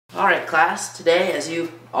Alright class, today as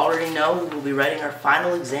you already know we will be writing our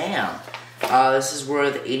final exam. This is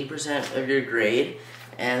worth 80% of your grade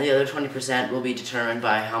and the other 20% will be determined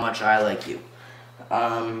by how much I like you.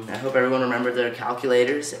 I hope everyone remembered their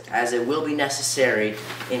calculators as it will be necessary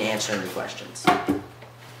in answering the questions.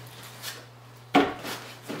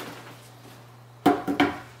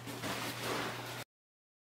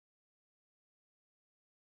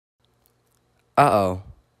 Uh-oh.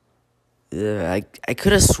 I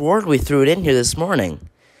could have sworn we threw it in here this morning.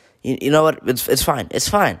 You know what? It's fine. It's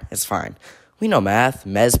fine. We know math,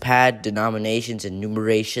 mezpad, denominations, and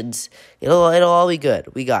numerations. It'll all be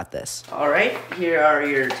good. We got this. All right. Here are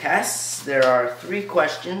your tests. There are 3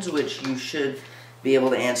 questions which you should be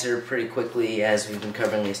able to answer pretty quickly, as we've been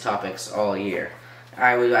covering these topics all year.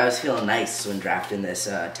 I was feeling nice when drafting this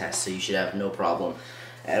test, so you should have no problem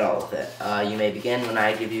at all with it. You may begin when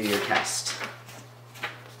I give you your test.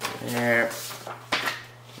 There.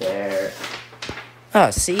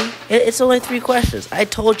 Oh, see? It's only 3 questions. I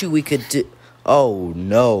told you we could do... Oh,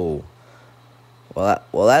 no. Well,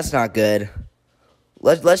 that's not good.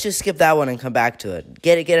 Let's just skip that one and come back to it.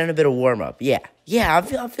 Get in a bit of warm-up. Yeah,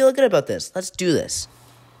 I'm feeling good about this. Let's do this.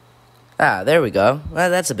 Ah, there we go.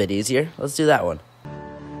 Well, that's a bit easier. Let's do that one.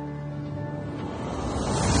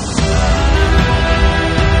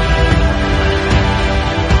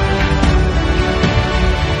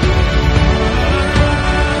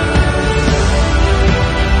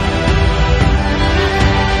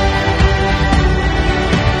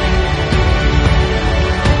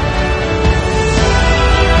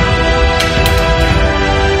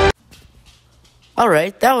 All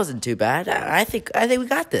right, that wasn't too bad. I think we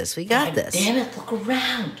got this. We got this. Damn it, look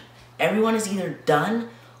around. Everyone is either done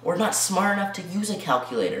or not smart enough to use a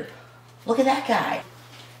calculator. Look at that guy.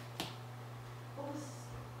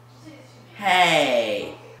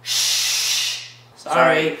 Hey. Shh.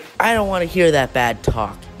 Sorry. I don't want to hear that bad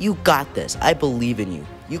talk. You got this. I believe in you.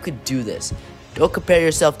 You could do this. Don't compare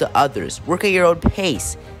yourself to others. Work at your own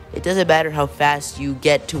pace. It doesn't matter how fast you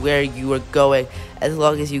get to where you are going, as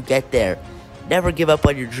long as you get there. Never give up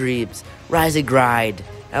on your dreams. Rise and grind.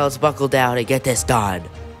 Now let's buckle down and get this done.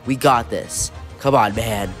 We got this. Come on,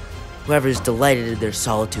 man. Whoever is delighted in their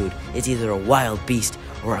solitude is either a wild beast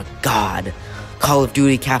or a god. Call of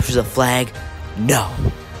Duty captures a flag? No.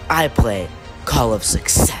 I play Call of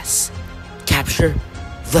Success. Capture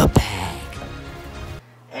the bag.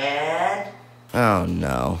 And... oh,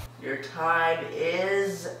 no. Your time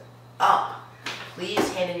is up. Please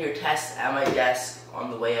hand in your tests at my desk on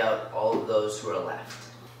the way out, all of those who are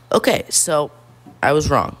left. Okay, so I was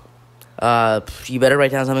wrong. You better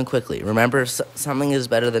write down something quickly. Remember, something is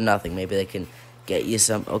better than nothing. Maybe they can get you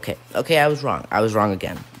some... Okay, I was wrong. I was wrong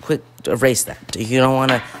again. Quick, erase that. You don't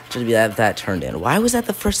want to just be that turned in. Why was that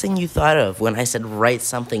the first thing you thought of when I said write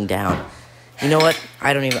something down? You know what?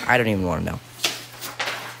 I don't even want to know.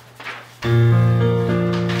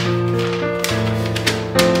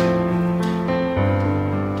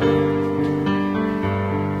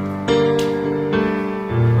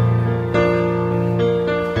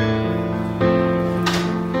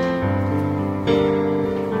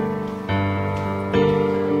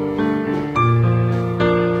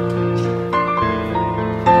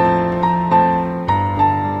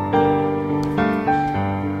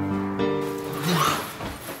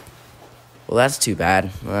 Well, that's too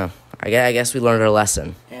bad. Well, I guess we learned our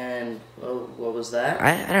lesson. And what was that?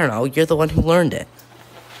 I don't know. You're the one who learned it.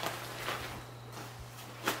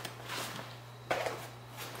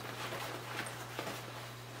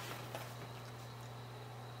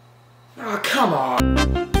 Oh, come on.